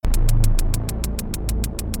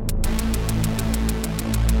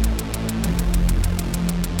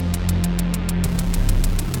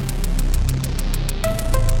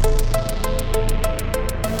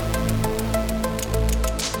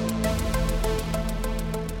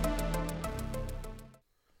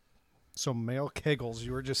So male Kegels,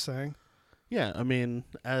 you were just saying? Yeah, I mean,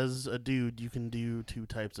 as a dude, you can do 2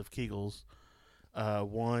 types of Kegels.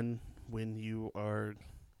 One, when you are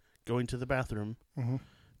going to the bathroom,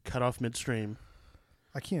 cut off midstream.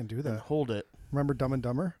 I can't do And that. hold it. Remember Dumb and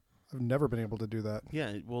Dumber? I've never been able to do that.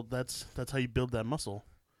 Yeah, well, that's how you build that muscle.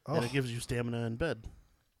 Oh. And it gives you stamina in bed.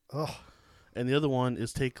 Oh. And the other one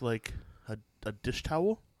is take, like, a dish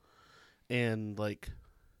towel and, like,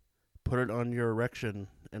 put it on your erection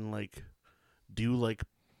and, like, do, like,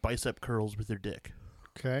 bicep curls with your dick.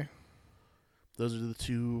 Okay. Those are the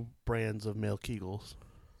 2 brands of male Kegels.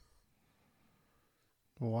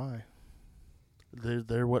 Why?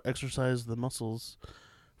 They're what exercise the muscles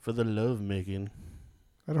for the love making.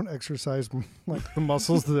 I don't exercise like the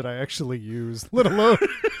muscles that I actually use, let alone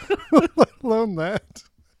that.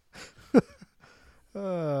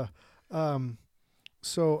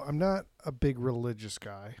 So I'm not a big religious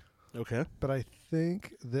guy. Okay. But I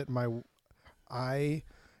think that I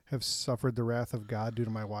have suffered the wrath of God due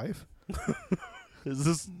to my wife. Is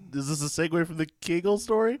this a segue from the Kegel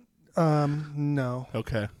story? No.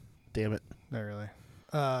 Okay. Damn it. Not really.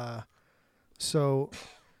 So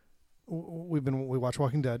we watch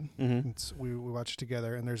Walking Dead. Mm-hmm. We watch it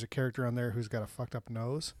together, and there's a character on there who's got a fucked up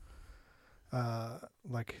nose.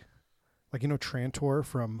 Like Trantor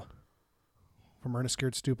from Ernest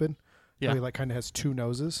Scared Stupid. Yeah. How he like kind of has 2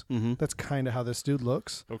 noses. Mm-hmm. That's kind of how this dude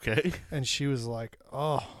looks. Okay. And she was like,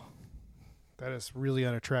 "Oh, that is really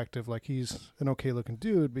unattractive. Like he's an okay looking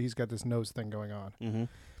dude, but he's got this nose thing going on." Mm-hmm. And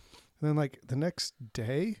then like the next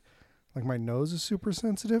day, like my nose is super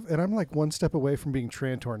sensitive, and I'm like 1 step away from being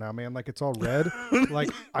Trantor now, man. Like it's all red.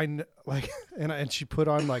 And she put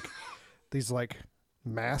on like these like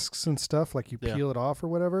masks and stuff, like you peel it off or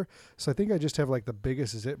whatever. So I think I just have like the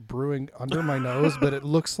biggest zit brewing under my nose, but it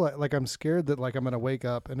looks like I'm scared that like I'm gonna wake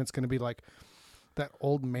up and it's gonna be like that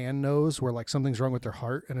old man nose where like something's wrong with their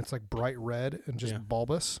heart and it's like bright red and just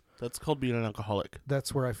bulbous. That's called being an alcoholic.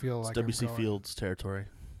 That's where I feel like W.C. Fields territory.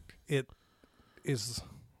 It is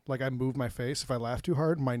like I move my face. If I laugh too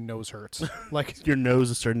hard, my nose hurts. Like your nose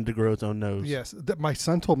is starting to grow its own nose. Yes, my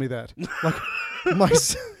son told me that. Like my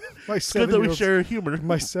it's good that we share humor.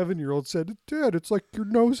 My 7-year-old said, "Dad, it's like your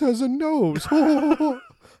nose has a nose." And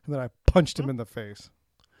then I punched him in the face.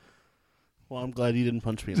 Well, I'm glad you didn't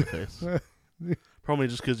punch me in the face. Probably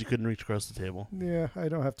just because you couldn't reach across the table. Yeah, I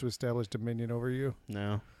don't have to establish dominion over you.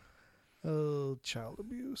 No. Oh, child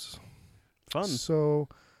abuse. Fun. So,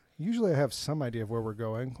 usually I have some idea of where we're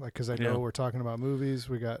going, like because I know we're talking about movies.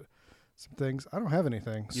 We got some things. I don't have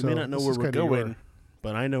anything. You may not know where we're going,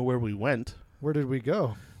 but I know where we went. Where did we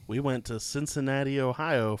go? We went to Cincinnati,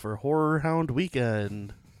 Ohio for Horror Hound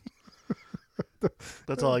Weekend.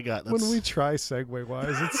 That's all I got. When we try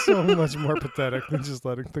segue-wise, it's so much more pathetic than just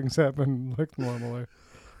letting things happen like normally.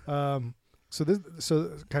 So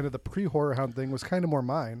kind of the pre-Horror Hound thing was kind of more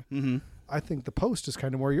mine. Mm-hmm. I think the post is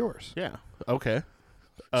kind of more yours. Yeah. Okay.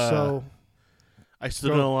 So I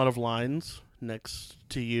stood in a lot of lines next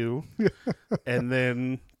to you, and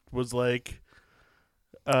then was like,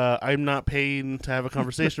 I'm not paying to have a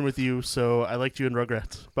conversation with you, so I liked you in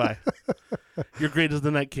Rugrats. Bye. You're great as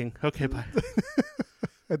the Night King. Okay, bye.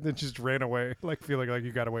 And then just ran away, like feeling like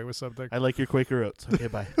you got away with something. I like your Quaker Oats. Okay,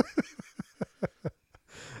 bye.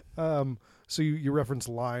 So you referenced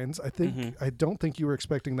lines. I don't think you were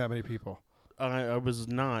expecting that many people. I was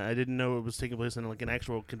not. I didn't know it was taking place in like an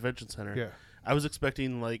actual convention center. Yeah. I was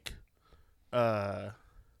expecting like the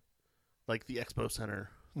Expo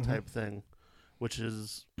Center type thing, which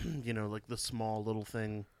is like the small little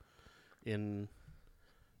thing in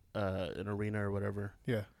an arena or whatever.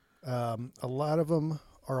 Yeah. A lot of them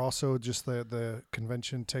are also just the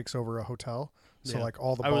convention takes over a hotel. So like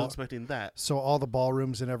all the I was expecting that. So all the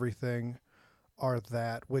ballrooms and everything are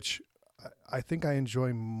that, which I think I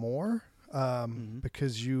enjoy more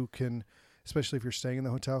because you can, especially if you're staying in the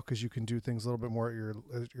hotel, because you can do things a little bit more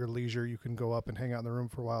at your leisure. You can go up and hang out in the room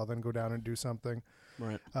for a while, then go down and do something.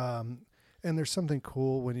 Right. And there's something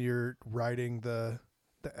cool when you're riding the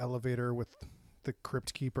elevator with the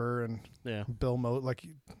Crypt Keeper and Bill Moseley. Like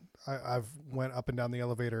I've went up and down the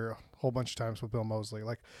elevator a whole bunch of times with Bill Moseley.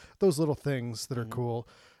 Like those little things that are cool.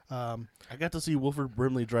 I got to see Wilford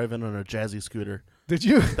Brimley drive in on a jazzy scooter. Did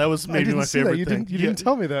you? That was maybe my favorite thing. You didn't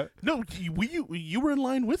tell me that. No, you were in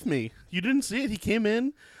line with me. You didn't see it. He came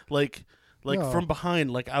in like from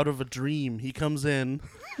behind, like out of a dream. He comes in,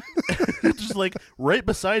 just like right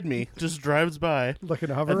beside me, just drives by, like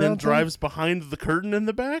in a hover and then drives behind the curtain in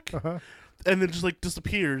the back. and then just like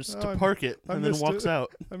disappears to park it, and then walks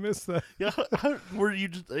out. I missed that. Yeah, how, were you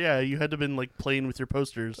just? Yeah, you had to been like playing with your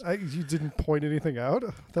posters. You didn't point anything out.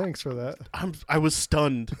 Thanks for that. I was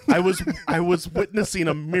stunned. I was witnessing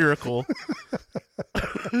a miracle,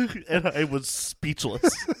 and I was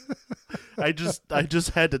speechless. I just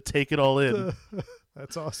had to take it all in.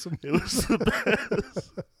 That's awesome. It was the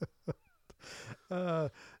best.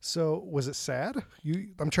 So was it sad?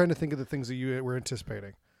 I'm trying to think of the things that you were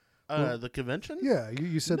anticipating. The convention? Yeah,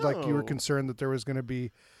 you said like you were concerned that there was going to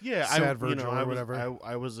be sad Virgil or whatever.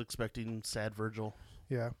 I was expecting sad Virgil.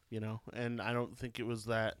 Yeah. And I don't think it was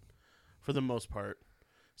that for the most part.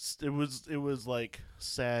 It was like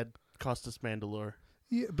sad Costas Mandalore.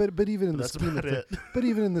 Yeah, but even in the scheme of things, but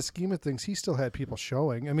even in the scheme of things, he still had people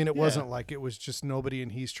showing. I mean, it wasn't like it was just nobody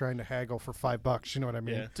and he's trying to haggle for $5. You know what I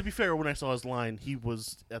mean? Yeah. To be fair, when I saw his line, he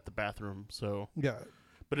was at the bathroom. So yeah,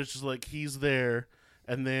 but it's just like he's there,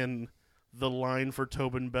 and then the line for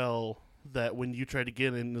Tobin Bell that when you try to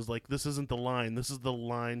get in is like, this isn't the line. This is the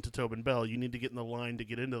line to Tobin Bell. You need to get in the line to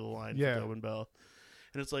get into the line for Tobin Bell,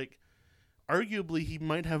 and it's like, arguably, he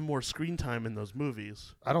might have more screen time in those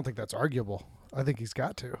movies. I don't think that's arguable. I think he's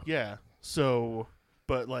got to. Yeah. So,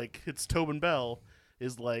 but like, it's Tobin Bell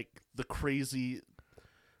is like the crazy,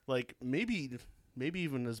 like maybe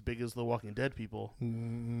even as big as the Walking Dead people.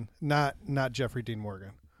 Not Jeffrey Dean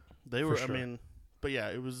Morgan. They were. Sure. I mean, but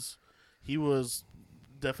yeah, he was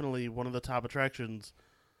definitely one of the top attractions.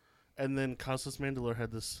 And then Costas Mandalore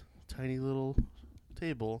had this tiny little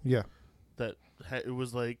table. Yeah. That it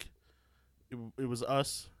was like, it was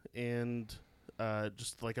us and.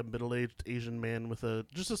 Just like a middle-aged Asian man with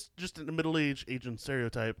just a middle-aged Asian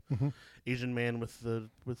stereotype, Asian man with the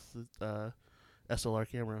SLR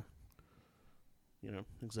camera.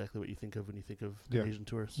 Exactly what you think of when you think of an Asian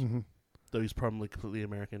tourist. Mm-hmm. Though he's probably completely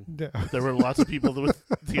American. Yeah. There were lots of people with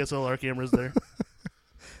DSLR cameras there.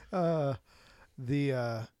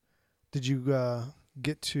 Did you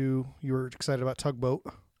get to? You were excited about Tugboat.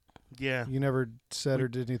 Yeah. You never said or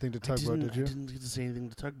did anything to Tugboat, did you? I didn't get to say anything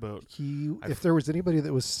to Tugboat. If there was anybody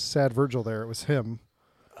that was sad Virgil there, it was him.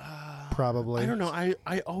 Probably. I don't know.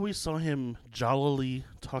 I always saw him jollily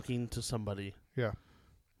talking to somebody. Yeah.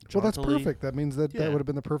 Well, that's perfect. That means that would have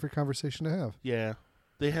been the perfect conversation to have. Yeah.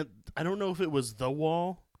 They had. I don't know if it was the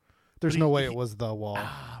wall. There's no way it was the wall.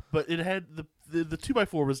 But it had the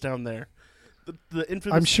 2x4 was down there. The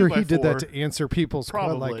infamous. I'm sure he did that to answer people's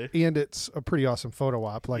probably, and it's a pretty awesome photo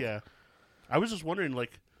op. I was just wondering,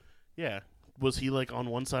 was he like on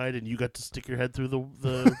one side and you got to stick your head through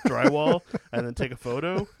the drywall and then take a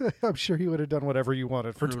photo? I'm sure he would have done whatever you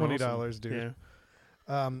wanted for $20, awesome. dude.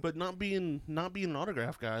 Yeah. But not being an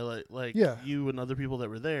autograph guy like you and other people that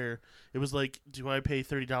were there, it was like, do I pay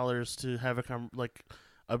 $30 to have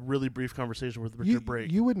a really brief conversation with Richard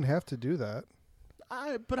Brake? You wouldn't have to do that.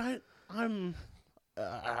 I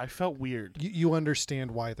felt weird. You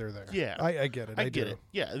understand why they're there. Yeah. I get it. I get it.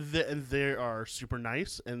 Yeah. And they are super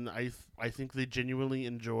nice, and I think they genuinely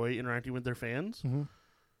enjoy interacting with their fans. Mm-hmm.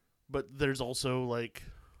 But there's also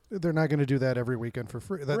they're not going to do that every weekend for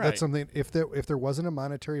free. That's something. If there wasn't a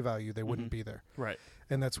monetary value, they wouldn't be there. Right.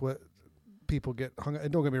 And that's what people get hung.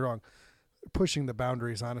 And don't get me wrong, pushing the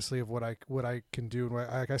boundaries, honestly, of what I can do.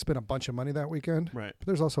 And I spent a bunch of money that weekend. Right. But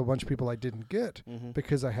there's also a bunch of people I didn't get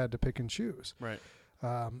because I had to pick and choose. Right.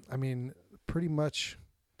 I mean, pretty much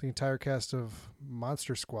the entire cast of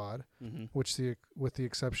Monster Squad, with the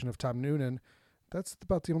exception of Tom Noonan, that's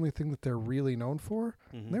about the only thing that they're really known for.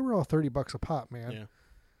 They were all $30 a pop, man. Yeah.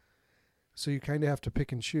 So you kind of have to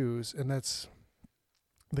pick and choose, and that's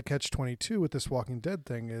the catch-22 with this Walking Dead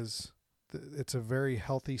thing is it's a very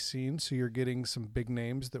healthy scene, so you're getting some big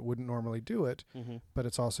names that wouldn't normally do it, but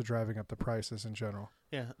it's also driving up the prices in general.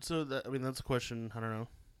 Yeah, so that's a question, I don't know,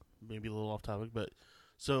 maybe a little off topic, but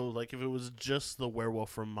so if it was just the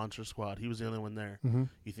werewolf from Monster Squad, he was the only one there,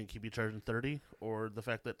 you think he'd be charging $30, or the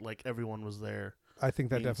fact that everyone was there? I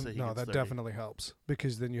think that definitely helps,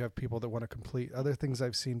 because then you have people that want to complete. Other things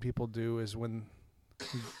I've seen people do is when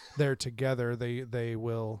they're together, they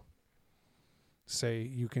will say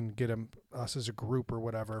you can get us as a group or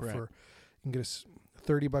whatever for you can get us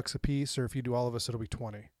 $30 a piece, or if you do all of us, it'll be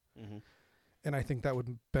 $20. And I think that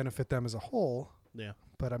would benefit them as a whole. Yeah.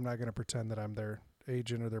 But I'm not going to pretend that I'm their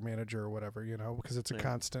agent or their manager or whatever, because it's a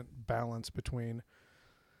constant balance between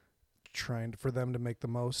trying for them to make the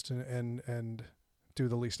most and do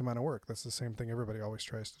the least amount of work. That's the same thing everybody always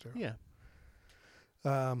tries to do.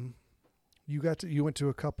 Yeah. You went to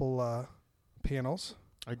a couple panels.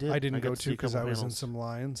 I did. I didn't go to because I was in some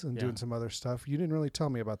lines and doing some other stuff. You didn't really tell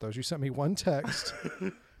me about those. You sent me one text.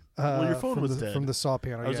 Well, your phone was dead from the Saw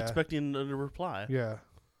panel. I was expecting a reply. Yeah.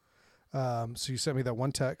 So you sent me that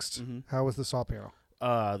one text. Mm-hmm. How was the Saw panel?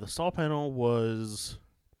 The Saw panel was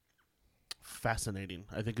fascinating,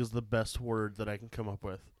 I think is the best word that I can come up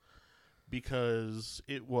with. Because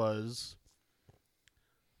it was...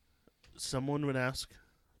 Someone would ask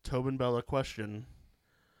Tobin Bell a question,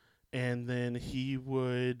 and then he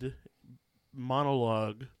would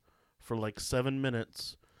monologue for like 7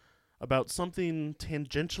 minutes about something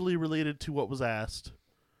tangentially related to what was asked,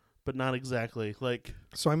 but not exactly. Like,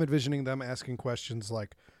 so I'm envisioning them asking questions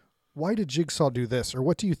like, why did Jigsaw do this? Or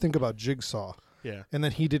what do you think about Jigsaw? yeah. And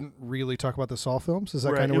then he didn't really talk about the Saw films? Is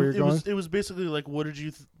that Right. kind of where you're going? It was basically like, what did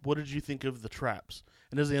you think of the traps?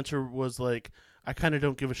 And his answer was like, I kind of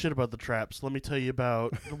don't give a shit about the traps. Let me tell you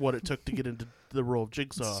about what it took to get into the role of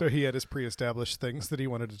Jigsaw. So he had his pre-established things that he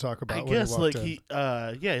wanted to talk about. I when guess he walked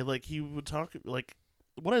in. like he would talk like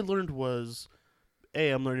what I learned was,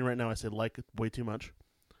 I'm learning right now. I say like way too much.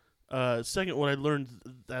 Second, what I learned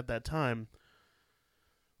at that time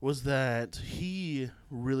was that he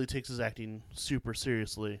really takes his acting super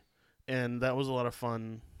seriously, and that was a lot of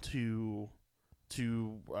fun to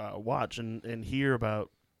watch and hear about.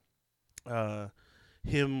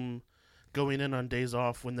 Him going in on days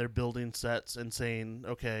off when they're building sets and saying,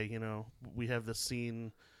 okay, we have this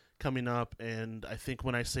scene coming up, and I think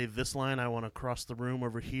when I say this line, I want to cross the room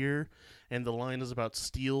over here, and the line is about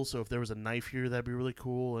steel, so if there was a knife here, that'd be really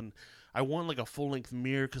cool, and I want like a full-length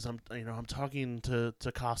mirror because I'm talking to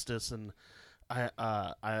Costas, and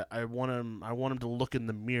I want him to look in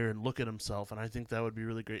the mirror and look at himself, and I think that would be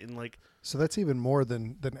really great. And like, so that's even more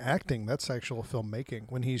than acting. That's actual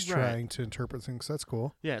filmmaking when he's trying to interpret things. That's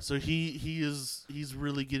cool. Yeah, so he's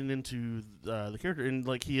really getting into the character, and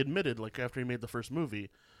like he admitted, like after he made the first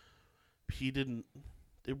movie, it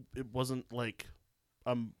wasn't like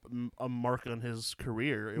a mark on his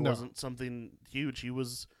career. It wasn't something huge. It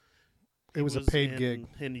was a paid gig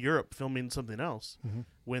in Europe filming something else mm-hmm.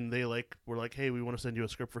 when they were like, hey, we want to send you a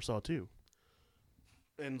script for Saw 2.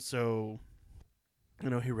 And so,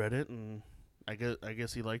 he read it, and I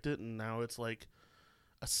guess he liked it, and now it's like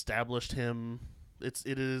established him.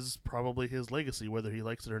 It is probably his legacy, whether he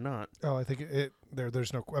likes it or not. Oh, I think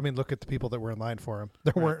there's no. I mean, look at the people that were in line for him.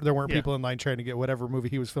 There weren't people in line trying to get whatever movie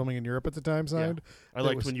he was filming in Europe at the time signed. Yeah. I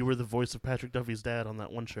liked when you were the voice of Patrick Duffy's dad on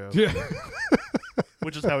that one show. Yeah.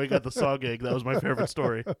 Which is how he got the Saw gig. That was my favorite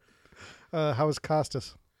story. How was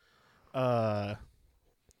Costas?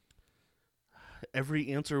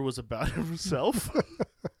 Every answer was about himself.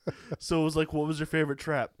 So it was like, what was your favorite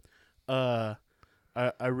trap? I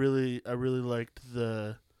really liked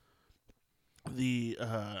the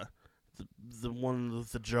one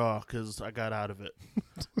with the jaw because I got out of it.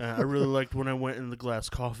 I really liked when I went in the glass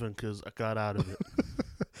coffin because I got out of it.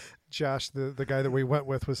 Josh, the guy that we went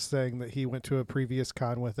with, was saying that he went to a previous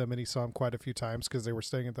con with him and he saw him quite a few times because they were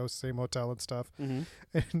staying at those same hotel and stuff. Mm-hmm.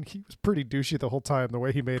 And he was pretty douchey the whole time, the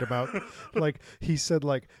way he made him out. Like, he said,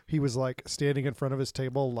 like, he was, like, standing in front of his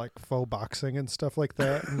table, like, faux boxing and stuff like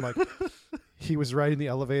that. And, like, he was riding the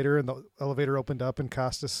elevator and the elevator opened up and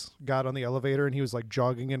Costas got on the elevator and he was, like,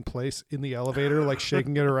 jogging in place in the elevator, like,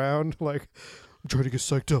 shaking it around, like, I'm trying to get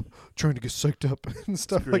psyched up and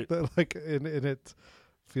stuff like that. Like, and it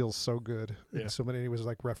feels so good. Yeah. And so many, he was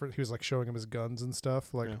like showing him his guns and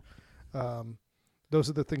stuff. Like, those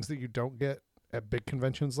are the things that you don't get at big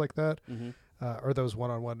conventions like that. Mm-hmm. Or those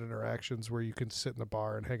one-on-one interactions where you can sit in the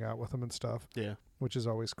bar and hang out with them and stuff. Yeah. Which is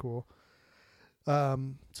always cool.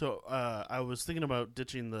 So I was thinking about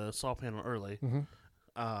ditching the Saw panel early. Mm-hmm.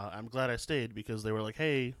 I'm glad I stayed because they were like,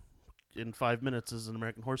 hey, in 5 minutes is an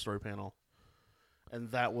American Horror Story panel. And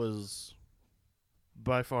that was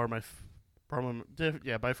by far my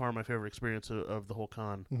favorite experience of the whole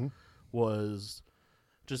con. Mm-hmm. Was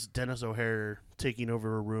just Dennis O'Hare taking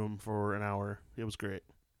over a room for an hour. It was great.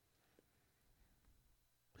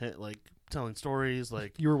 Like telling stories,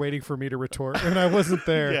 like you were waiting for me to retort, and I wasn't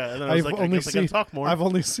there. Yeah, and then I was I gotta talk more. I've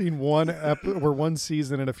only seen one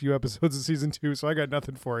season and a few episodes of season 2, so I got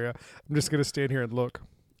nothing for you. I'm just gonna stand here and look.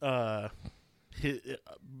 My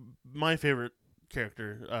favorite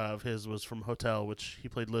character of his was from Hotel, which he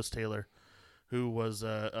played Liz Taylor, who was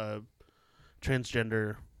a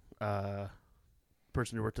transgender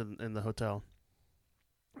person who worked in the hotel,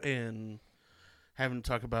 and having to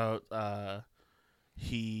talk about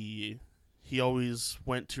he always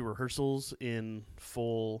went to rehearsals in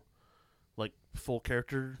full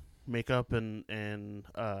character makeup and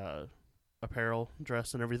apparel,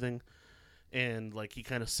 dress and everything, and like he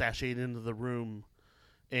kind of sashayed into the room,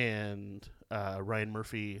 and Ryan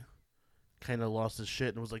Murphy kind of lost his shit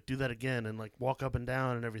and was like, do that again, and like walk up and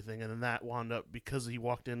down and everything, and then that wound up, because he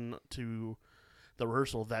walked into the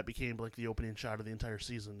rehearsal, that became like the opening shot of the entire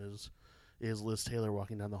season, is is Liz Taylor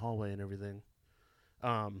walking down the hallway and everything.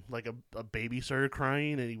 Like a baby started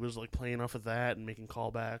crying, and he was like playing off of that and making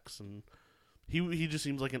callbacks, and he just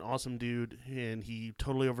seems like an awesome dude, and he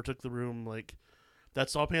totally overtook the room. Like, that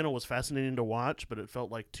Saw panel was fascinating to watch, but it felt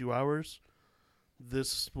like 2 hours.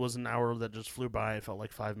 This was an hour that just flew by. It felt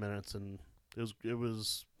like 5 minutes, and it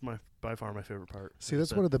was by far my favorite part. See,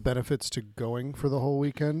 that's one of the benefits to going for the whole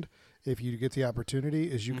weekend. If you get the opportunity,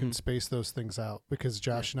 is you Mm-hmm. can space those things out. Because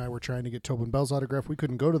Josh and I were trying to get Tobin Bell's autograph, we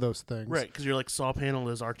couldn't go to those things. Right, because you're like, Saw panel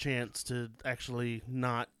is our chance to actually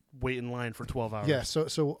not wait in line for 12 hours. Yeah,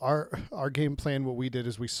 so our game plan, what we did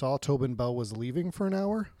is we saw Tobin Bell was leaving for an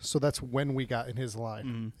hour, so that's when we got in his line.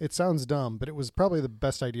 Mm-hmm. It sounds dumb, but it was probably the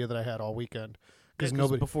best idea that I had all weekend. Because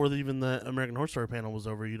nobody before even the American Horror Story panel was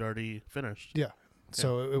over, you'd already finished. Yeah,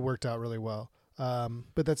 so it worked out really well.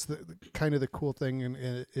 But that's the kind of the cool thing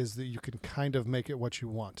is that you can kind of make it what you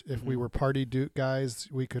want. If we were party guys,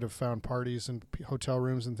 we could have found parties and hotel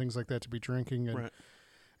rooms and things like that to be drinking and Right.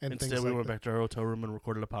 and Instead, things we like went that. back to our hotel room and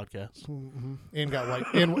recorded a podcast. Mm-hmm. And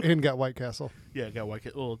got and got White Castle. Yeah, got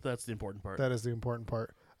White. Well, that's the important part. That is the important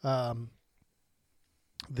part.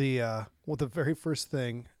 The very first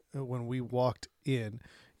thing when we walked in,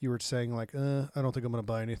 you were saying like, I don't think I'm going to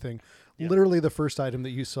buy anything. Yeah. Literally, the first item that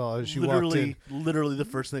you saw as you walked in. Literally, the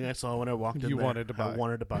first thing I saw when I walked in, You there, wanted to buy I it.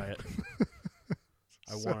 wanted to buy it.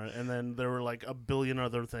 I wanted it. And then there were like a billion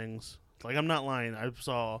other things. Like, I'm not lying. I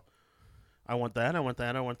saw, I want that, I want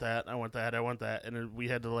that, I want that, I want that, I want that, and then we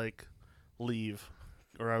had to like leave,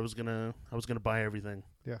 or I was gonna buy everything.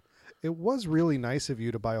 Yeah. It was really nice of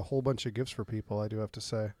you to buy a whole bunch of gifts for people, I do have to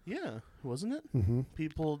say. Yeah, wasn't it? Mm-hmm.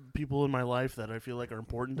 People in my life that I feel like are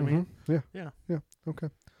important to me. Yeah. Yeah. Okay.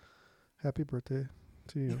 Happy birthday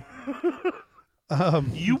to you.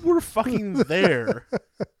 You were fucking there.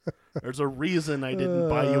 There's a reason I didn't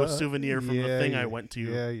buy you a souvenir from the thing I went to.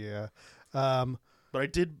 Yeah. But I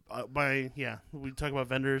did buy. Yeah, we talk about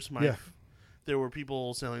vendors. There were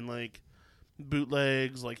people selling like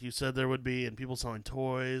bootlegs, like you said there would be, and people selling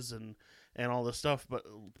toys and all this stuff. But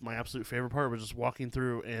my absolute favorite part was just walking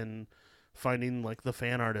through and finding like the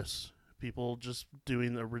fan artists, people just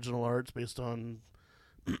doing original arts based on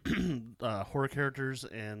horror characters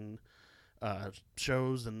and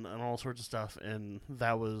shows and all sorts of stuff. And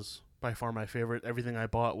that was by far my favorite. Everything I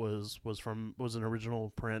bought was an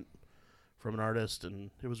original print from an artist,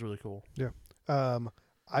 and it was really cool. Yeah.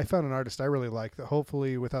 I found an artist I really like that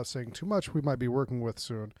hopefully, without saying too much, we might be working with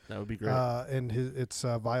soon. That would be great. And it's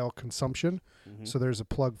Vile Consumption. Mm-hmm. So there's a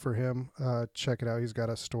plug for him. Check it out. He's got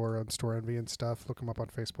a store on Store Envy and stuff. Look him up on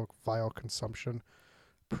Facebook. Vile Consumption.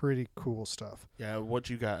 Pretty cool stuff. Yeah, what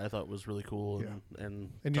you got I thought was really cool. And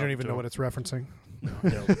you don't even know what it's referencing. No, I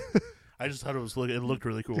don't. I just thought it looked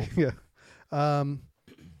really cool. Yeah.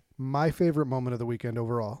 My favorite moment of the weekend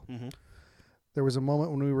overall. Mm-hmm. There was a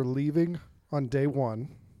moment when we were leaving on day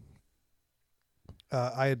one.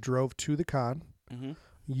 I had drove to the con. Mm-hmm.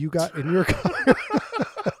 You got in your car.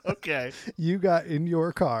 Okay. You got in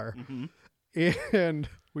your car, Mm-hmm. and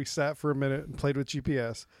we sat for a minute and played with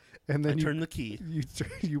GPS. And then I turned the key.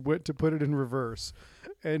 You went to put it in reverse,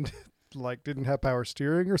 and like didn't have power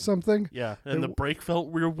steering or something. Yeah, and the brake felt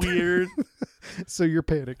real weird. So you're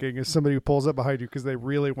panicking as somebody who pulls up behind you because they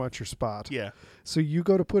really want your spot. Yeah. So you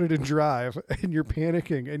go to put it in drive, and you're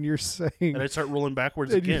panicking, and you're saying, And I start rolling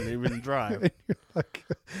backwards again, even in drive. and you're like,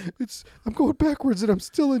 I'm going backwards, and I'm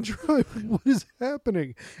still in drive. What is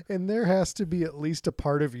happening? And there has to be at least a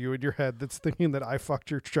part of you in your head that's thinking that I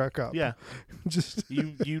fucked your truck up. Yeah. Just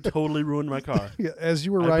You totally ruined my car. yeah, as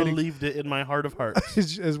you were I riding, believed it in my heart of hearts.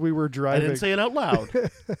 as we were I driving. didn't say it out loud.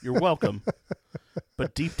 You're welcome.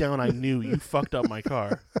 But deep down, I knew you fucked up my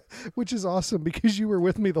car. Which is awesome because you were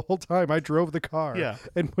with me the whole time. I drove the car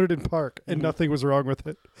and put it in park, and nothing was wrong with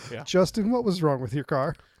it. Yeah. Justin, what was wrong with your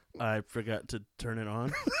car? I forgot to turn it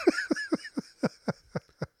on.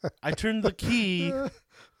 I turned the key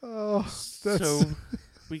so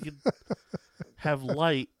we could have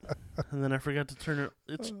light, and then I forgot to turn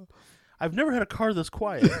it. I've never had a car this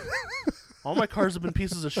quiet. All my cars have been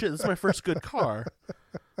pieces of shit. This is my first good car.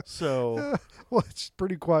 So well, it's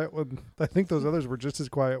pretty quiet when I think those others were just as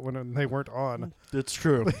quiet when they weren't on. it's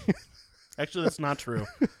true. Actually, that's not true.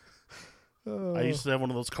 I used to have one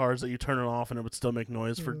of those cars that you turn it off and it would still make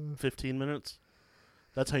noise for 15 minutes.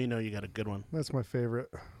 That's how you know you got a good one. That's my favorite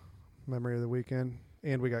memory of the weekend.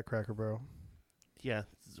 And we got Cracker Barrel. Yeah.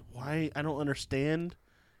 Why? I don't understand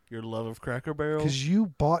your love of Cracker Barrel. Because you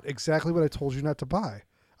bought exactly what I told you not to buy.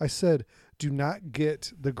 I said, do not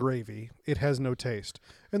get the gravy. It has no taste.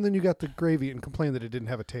 And then you got the gravy and complained that it didn't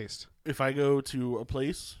have a taste. If I go to a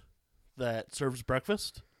place that serves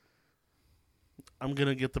breakfast, I'm going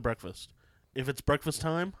to get the breakfast. if it's breakfast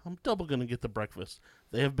time, I'm double gonna get the breakfast.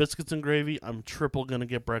 They have biscuits and gravy. I'm triple gonna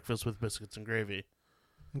get breakfast with biscuits and gravy.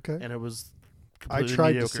 Okay. And it was I completely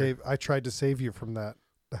tried mediocre. I tried to save you from that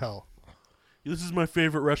hell. This is my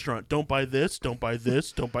favorite restaurant. Don't buy this. Don't buy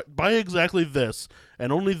this. Don't buy exactly this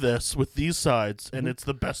and only this with these sides, and it's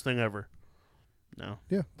the best thing ever. No.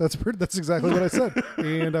 Yeah, that's exactly what I said,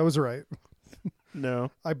 and I was right.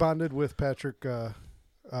 No. I bonded with Patrick,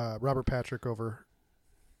 Robert Patrick, over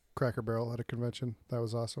Cracker Barrel at a convention. That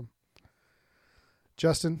was awesome.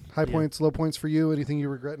 Justin, high points, low points for you. Anything you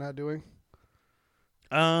regret not doing?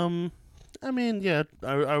 I mean, yeah,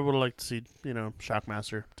 I would like to see,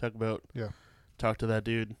 Shockmaster, Tugboat. Yeah. Talk to that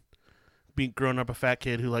dude. Growing up a fat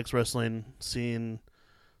kid who likes wrestling, seeing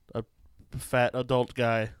a fat adult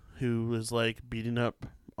guy who is like beating up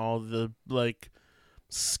all the like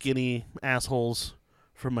skinny assholes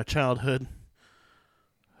from my childhood.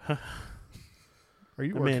 Are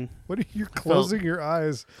you? mean, what are you closing your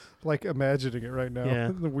eyes, like imagining it right now? Yeah.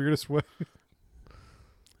 In the weirdest way.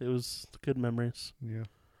 It was good memories.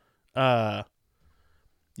 Yeah.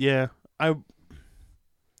 Yeah.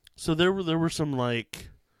 So there were some like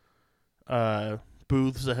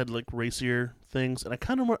booths that had like racier things, and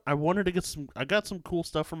I wanted to get some. I got some cool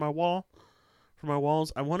stuff for my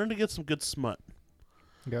walls. I wanted to get some good smut.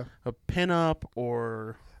 Yeah. A pinup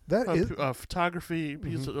or a photography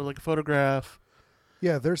piece, or like a photograph.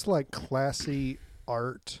 Yeah, there's like classy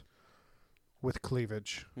art with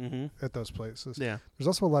cleavage at those places. Yeah. There's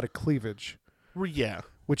also a lot of cleavage. Well, yeah.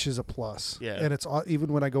 Which is a plus. Yeah. And it's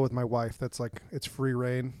even when I go with my wife, that's like, it's free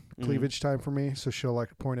reign cleavage time for me. So she'll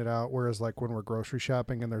like point it out. Whereas like when we're grocery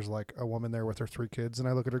shopping and there's like a woman there with her 3 kids and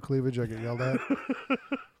I look at her cleavage, I get yelled at.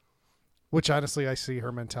 Which honestly, I see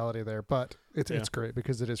her mentality there. But it's great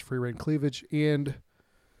because it is free reign cleavage. And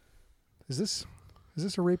is this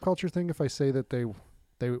a rape culture thing if I say that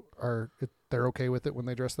they're okay with it when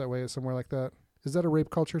they dress that way at somewhere like that? Is that a rape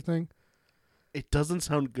culture thing? It doesn't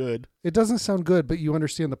sound good. It doesn't sound good, but you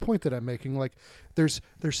understand the point that I'm making. Like, there's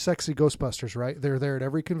sexy Ghostbusters, right? They're there at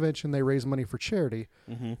every convention. They raise money for charity.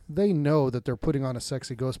 Mm-hmm. They know that they're putting on a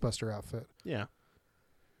sexy Ghostbuster outfit. Yeah.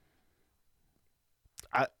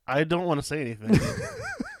 I don't want to say anything.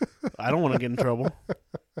 I don't want to get in trouble.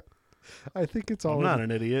 I think it's all. I'm not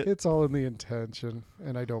an idiot. It's all in the intention,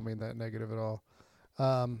 and I don't mean that negative at all.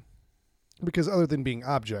 Because other than being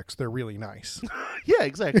objects, they're really nice. Yeah,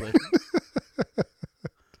 exactly.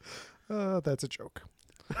 That's a joke.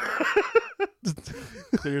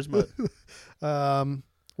 Clear as mud.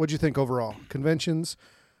 What'd you think overall? Conventions?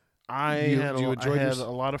 I had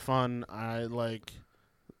a lot of fun.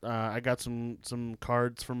 I got some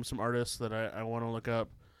cards from some artists that I want to look up.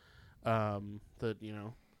 That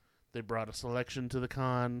they brought a selection to the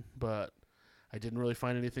con, but I didn't really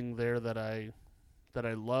find anything there that I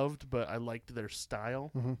loved, but I liked their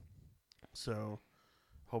style. Mm-hmm. So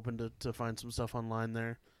hoping to find some stuff online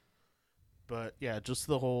there. But yeah, just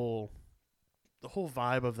the whole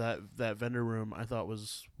vibe of that vendor room I thought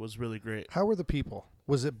was really great. How were the people?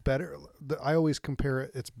 Was it better? I always compare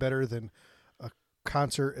it. It's better than a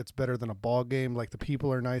concert. It's better than a ball game. Like the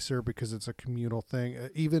people are nicer because it's a communal thing.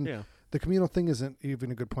 The communal thing isn't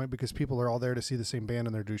even a good point because people are all there to see the same band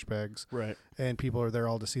and they're douchebags. Right. And people are there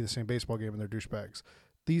all to see the same baseball game and they're douchebags.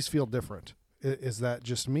 These feel different. Is that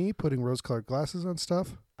just me putting rose-colored glasses on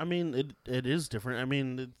stuff? I mean, it is different. I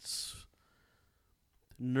mean, it's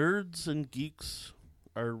nerds and geeks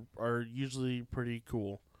are usually pretty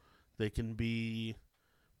cool. They can be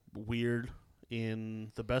weird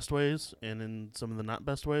in the best ways and in some of the not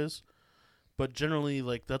best ways. But generally,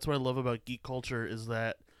 like, that's what I love about geek culture is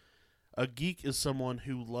that a geek is someone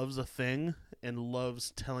who loves a thing and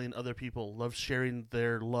loves telling other people, loves sharing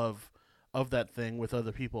their love of that thing with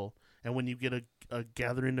other people. And when you get a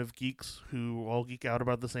gathering of geeks who all geek out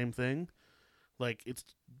about the same thing, like, it's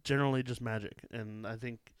generally just magic. And I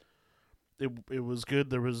think it was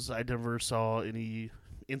good. I never saw any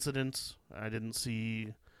incidents. I didn't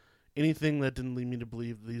see anything that didn't lead me to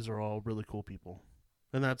believe these are all really cool people.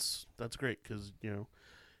 And that's great because,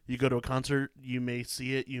 you go to a concert, you may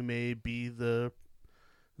see it, you may be the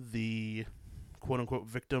quote-unquote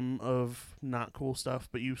victim of not cool stuff,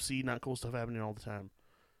 but you see not cool stuff happening all the time.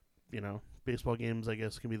 Baseball games, I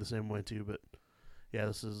guess, can be the same way too, but yeah,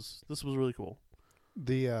 this was really cool.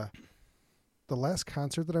 The last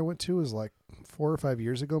concert that I went to was like 4 or 5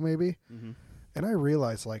 years ago maybe, and I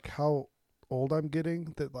realized like how old I'm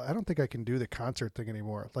getting that I don't think I can do the concert thing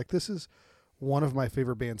anymore. Like this is one of my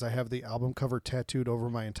favorite bands. I have the album cover tattooed over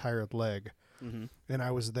my entire leg, and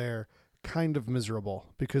I was there kind of miserable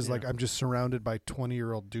because like I'm just surrounded by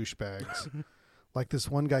 20-year-old douchebags. Like this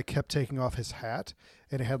one guy kept taking off his hat,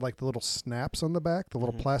 and it had like the little snaps on the back, the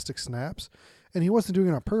little plastic snaps. And he wasn't doing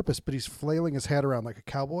it on purpose, but he's flailing his hat around like a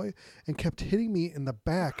cowboy and kept hitting me in the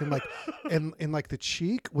back and like and in like the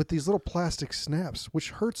cheek with these little plastic snaps,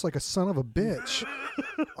 which hurts like a son of a bitch.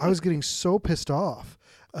 I was getting so pissed off.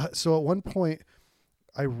 So at one point,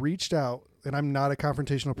 I reached out, and I'm not a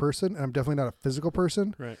confrontational person, and I'm definitely not a physical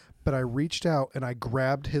person. Right. But I reached out and I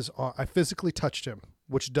grabbed his arm. I physically touched him,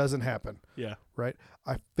 which doesn't happen. Yeah. Right.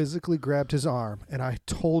 I physically grabbed his arm and I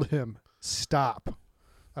told him, stop.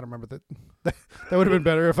 I don't remember that. That would have been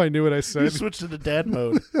better if I knew what I said. You switched into dad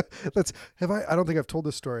mode. I don't think I've told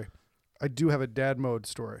this story. I do have a dad mode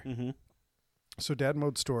story. Mm-hmm. So dad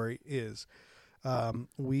mode story is,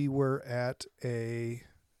 we were at a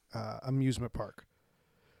amusement park,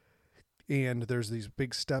 and there's these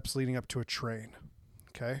big steps leading up to a train.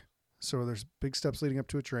 Okay. So there's big steps leading up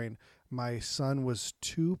to a train. My son was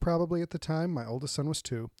 2 probably at the time. My oldest son was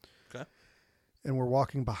 2. Okay. And we're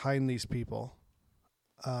walking behind these people.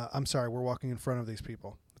 We're walking in front of these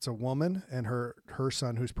people. It's a woman and her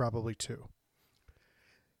son who's probably 2.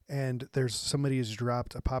 And there's somebody who's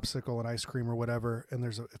dropped a popsicle and ice cream or whatever, and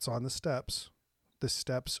it's on the steps. The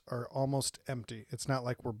steps are almost empty. It's not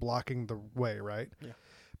like we're blocking the way, right? Yeah.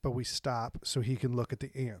 But we stop so he can look at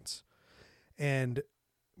the ants. And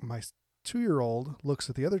my 2-year-old looks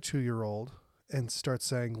at the other 2-year-old and starts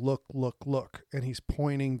saying, look, look, look. And he's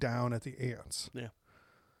pointing down at the ants. Yeah.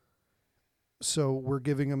 So we're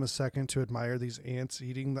giving him a second to admire these ants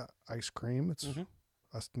eating the ice cream. It's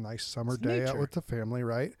a nice summer day out with the family,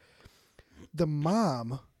 right? The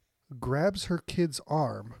mom grabs her kid's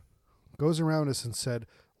arm, goes around us and said,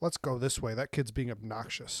 let's go this way. That kid's being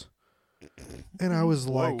obnoxious. And I was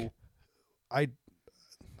like, I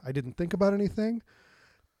didn't think about anything.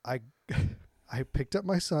 I picked up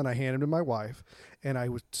my son, I handed him to my wife, and I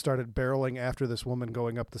started barreling after this woman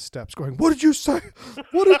going up the steps, going, what did you say?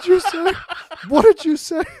 What did you say? What did you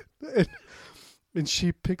say? And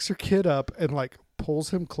she picks her kid up and like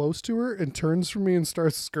pulls him close to her and turns from me and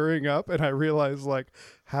starts scurrying up. And I realized like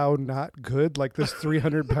how not good like this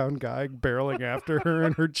 300-pound guy barreling after her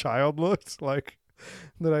and her child looks like.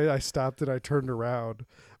 That I stopped and I turned around.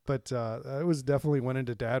 But I went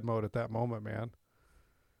into dad mode at that moment, man.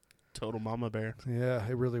 Total mama bear. Yeah,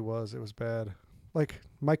 it really was. It was bad. Like,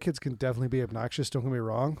 my kids can definitely be obnoxious, don't get me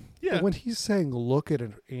wrong. Yeah. But when he's saying, look at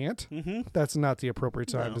an ant, that's not the appropriate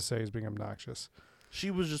time No. to say he's being obnoxious.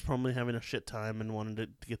 She was just probably having a shit time and wanted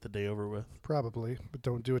to get the day over with. Probably. But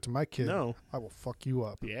don't do it to my kid. No. I will fuck you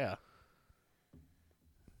up. Yeah.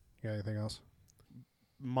 You got anything else?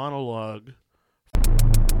 Monologue.